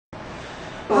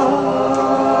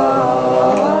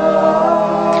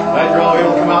Glad you're all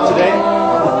able to come out today.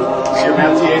 See your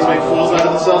math TAs make fools out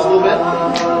of themselves a little bit.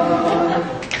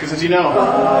 Because as you know,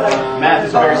 math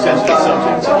is a very sensitive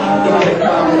subject.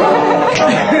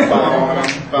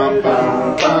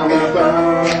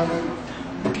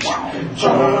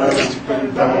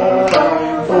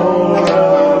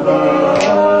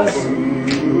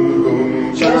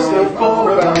 Just the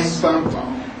four of us.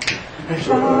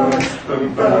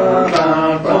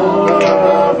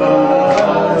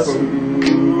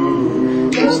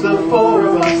 Just the four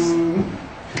of us.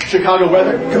 Chicago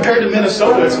weather, compared to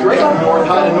Minnesota, it's great. North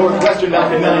High to Northwestern,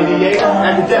 back in 98.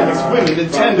 Academics, women,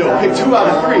 Nintendo. Pick 2 out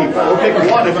of 3, or pick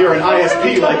 1 if you're an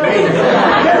ISP like me.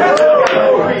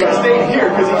 I stayed here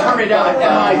because he turned me down at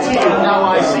MIT, and now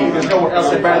I see there's nowhere else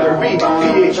I'd rather be.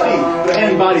 PhD, but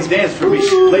anybody's dance for me.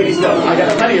 Ladies know I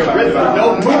got plenty of rhythm, but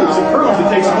no moves. It proves it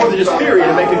takes more than just theory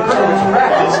to make it perfect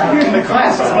practice. In the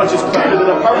class, as much as clear to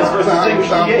the departments versus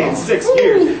distinguished GA in 6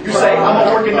 years. You say I'm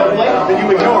a working up late, then you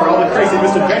ignore all the crazy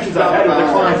misadventures I've had with the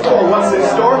Klein 4. What's in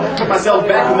store? Put myself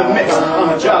back in the mix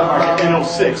on the job market in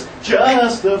 06.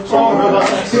 Just the four of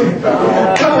us.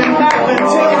 Coming back the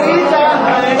till we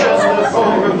die. Just the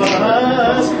four of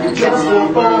us. Just the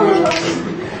four of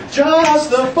us. Just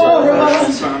the four of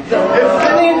us. If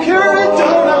any pure it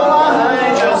don't know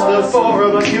why. Just the four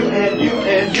of us. You and you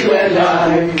and you and I.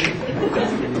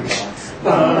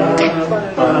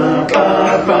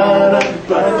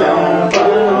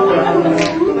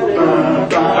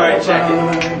 Alright, check it.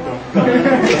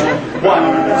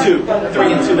 1, 2,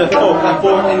 3 into the 4. I'm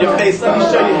 4 in your face. Let me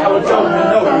show you how it goes. You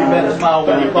know you better smile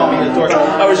when you call me a dork.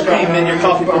 Irish cream in your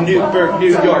coffee from Newburgh,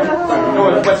 New York.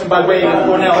 Northwestern by way of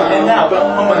Cornell. And now,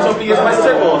 homotopia is my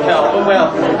circle of hell. But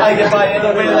well, I get by any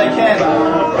way that I can.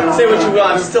 Say what you will,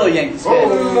 I'm still a Yankees fan.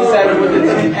 Saturn with the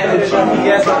tin and the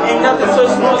GPS. Ain't nothing so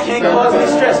small can't cause me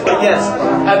stress. But yes,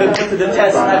 I've been put to the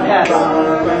test and I passed.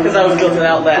 Because I was built to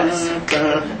outlast.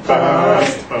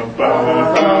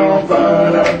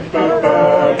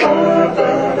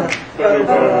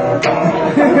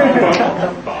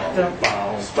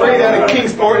 Straight out of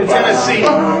Kingsport in Tennessee.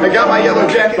 I got my yellow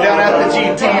jacket down at the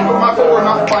GT. But my 4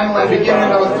 not final and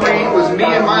beginning of a 3 was me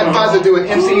and my advisor doing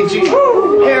MCG.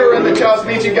 Hair in the child's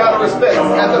meet you gotta respect.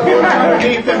 At the building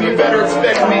underneath them you better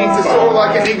expect me to soar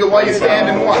like an eagle while you stand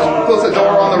and watch. Close the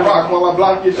door on the rock while I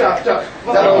block your chop chop.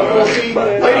 That old cool see,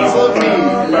 ladies love me.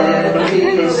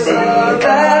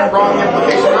 Wrong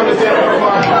implication, I'm just dead for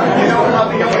mine. You know I'm not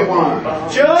the only one.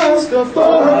 Just the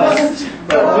four of us.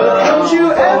 But don't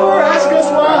you ever ask us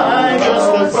why.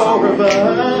 Just the four of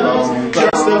us.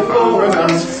 Just the four of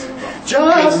us.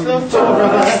 Just the four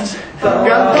of us.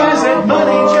 Got things that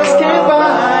money just can't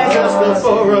buy. Just the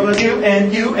four of us. You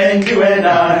and you and you and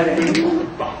I.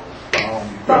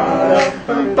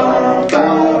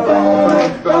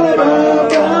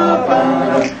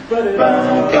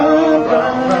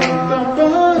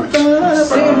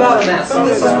 Sing about a mass.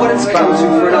 This is what it's come to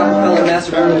for an acapella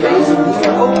master group base.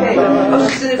 Okay, I'll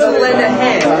just send it to the land at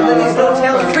hand. And then these little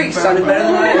town freaks sounded better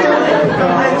than I am. I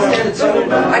understand the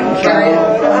tune. I can carry it. I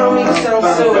don't mean to sound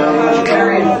so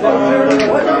contrarian.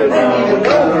 What did that even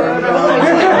know?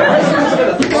 It's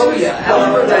gonna throw ya.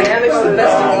 Algebra dynamics, the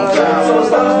best of each. So as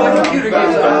long as my computer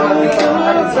gives up my beat,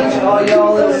 I can teach all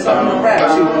y'all little something to rap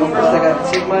to. First I gotta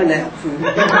take my nap.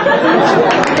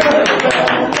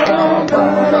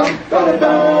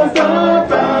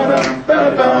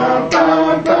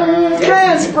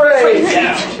 Dance break!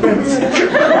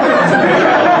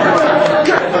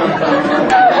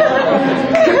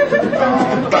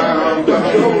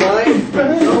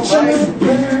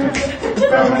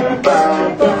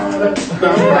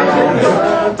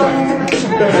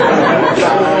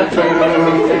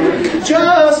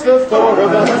 Just the four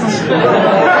of us.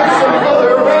 Some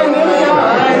other random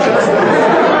guy.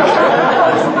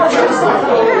 Just the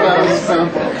four of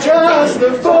us. Just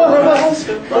the four of us.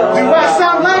 Do I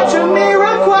sound like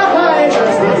Jamiroquai?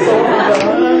 Just the four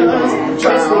of us.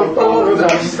 Just the four of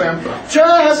us.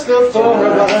 Just the four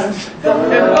of us.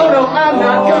 And oh no, I'm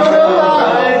not gonna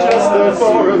lie. Just the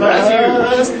four of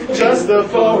us. Just the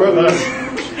four of us.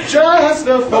 Just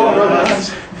the four of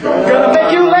us. Gonna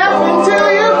make you laugh until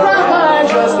you cry.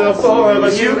 Just the four of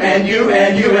us. You and you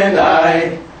and you and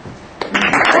I.